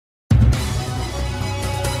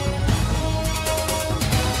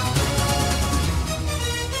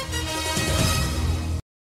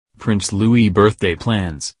Prince Louis birthday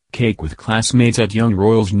plans, cake with classmates at young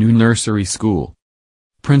royal's new nursery school.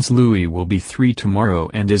 Prince Louis will be 3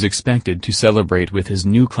 tomorrow and is expected to celebrate with his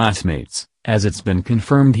new classmates, as it's been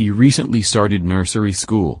confirmed he recently started nursery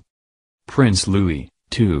school. Prince Louis,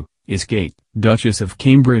 too, is Kate, Duchess of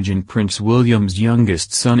Cambridge and Prince William's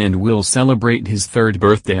youngest son and will celebrate his 3rd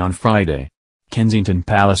birthday on Friday. Kensington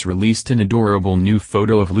Palace released an adorable new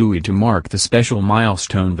photo of Louis to mark the special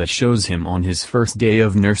milestone that shows him on his first day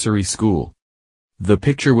of nursery school. The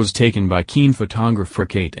picture was taken by keen photographer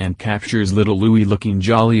Kate and captures little Louis looking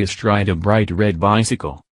jolly astride a bright red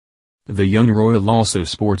bicycle. The young royal also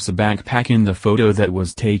sports a backpack in the photo that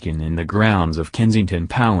was taken in the grounds of Kensington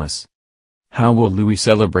Palace. How will Louis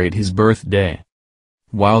celebrate his birthday?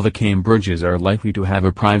 While the Cambridges are likely to have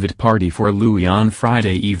a private party for Louis on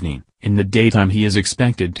Friday evening, in the daytime he is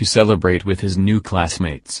expected to celebrate with his new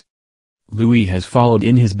classmates. Louis has followed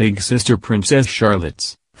in his big sister Princess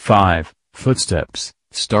Charlotte's footsteps,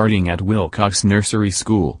 starting at Wilcox Nursery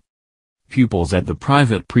School. Pupils at the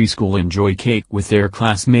private preschool enjoy cake with their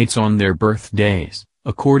classmates on their birthdays,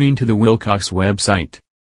 according to the Wilcox website.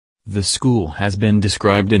 The school has been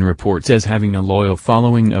described in reports as having a loyal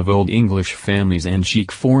following of Old English families and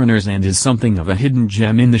chic foreigners and is something of a hidden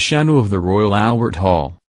gem in the shadow of the Royal Albert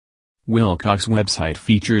Hall. Wilcox website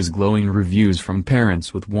features glowing reviews from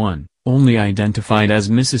parents with one, only identified as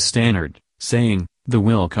Mrs. Stannard, saying, "The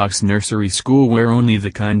Wilcox Nursery School where only the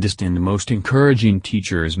kindest and most encouraging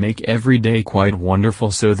teachers make every day quite wonderful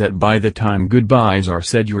so that by the time goodbyes are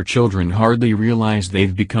said your children hardly realize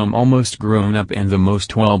they've become almost grown up and the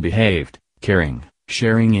most well-behaved, caring,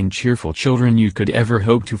 sharing and cheerful children you could ever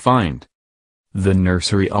hope to find." The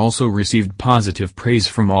nursery also received positive praise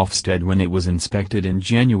from Ofsted when it was inspected in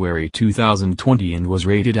January 2020 and was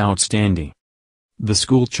rated outstanding. The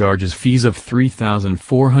school charges fees of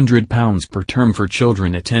 £3,400 per term for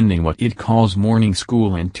children attending what it calls morning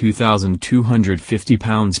school and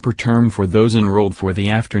 £2,250 per term for those enrolled for the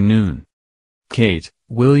afternoon. Kate,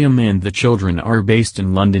 William and the children are based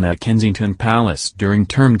in London at Kensington Palace during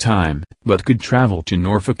term time, but could travel to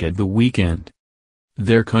Norfolk at the weekend.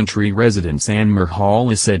 Their country residence Anmer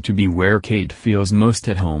Hall is said to be where Kate feels most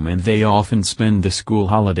at home and they often spend the school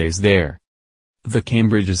holidays there. The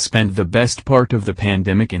Cambridges spent the best part of the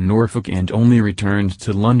pandemic in Norfolk and only returned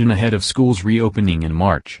to London ahead of schools reopening in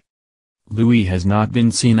March. Louis has not been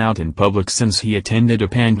seen out in public since he attended a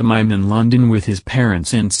pantomime in London with his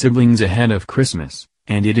parents and siblings ahead of Christmas,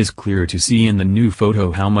 and it is clear to see in the new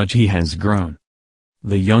photo how much he has grown.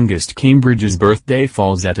 The youngest Cambridge's birthday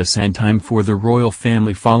falls at a sad time for the royal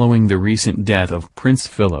family following the recent death of Prince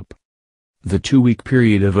Philip. The 2-week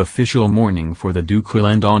period of official mourning for the Duke will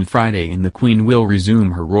end on Friday and the Queen will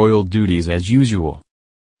resume her royal duties as usual.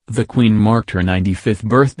 The Queen marked her 95th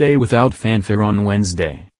birthday without fanfare on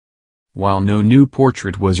Wednesday. While no new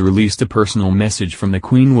portrait was released, a personal message from the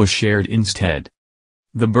Queen was shared instead.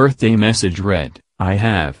 The birthday message read, "I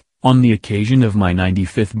have, on the occasion of my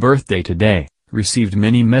 95th birthday today, received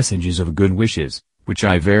many messages of good wishes, which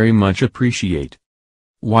I very much appreciate.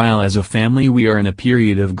 While as a family we are in a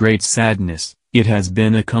period of great sadness, it has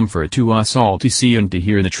been a comfort to us all to see and to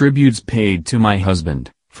hear the tributes paid to my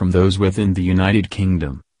husband, from those within the United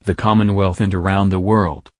Kingdom, the Commonwealth and around the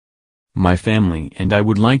world. My family and I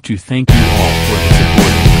would like to thank you all for the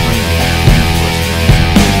support and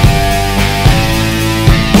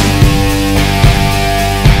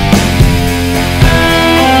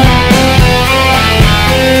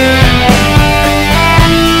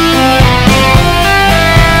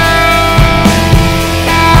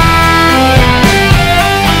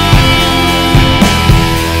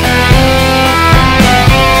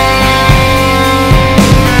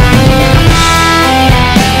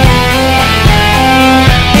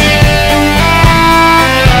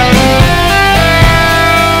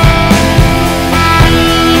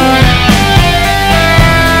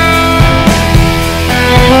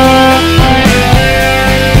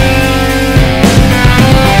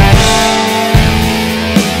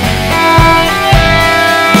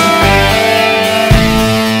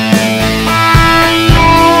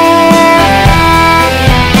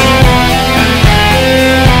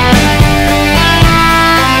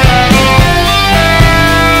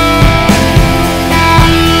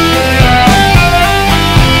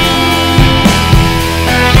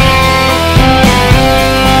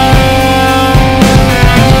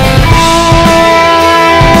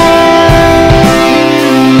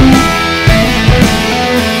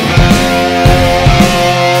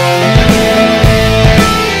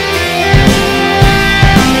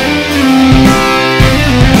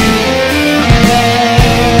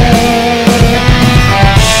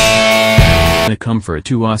comfort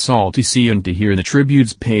to us all to see and to hear the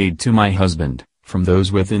tributes paid to my husband, from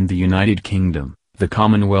those within the United Kingdom, the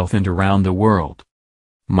Commonwealth and around the world.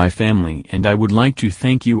 My family and I would like to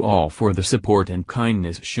thank you all for the support and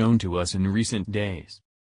kindness shown to us in recent days.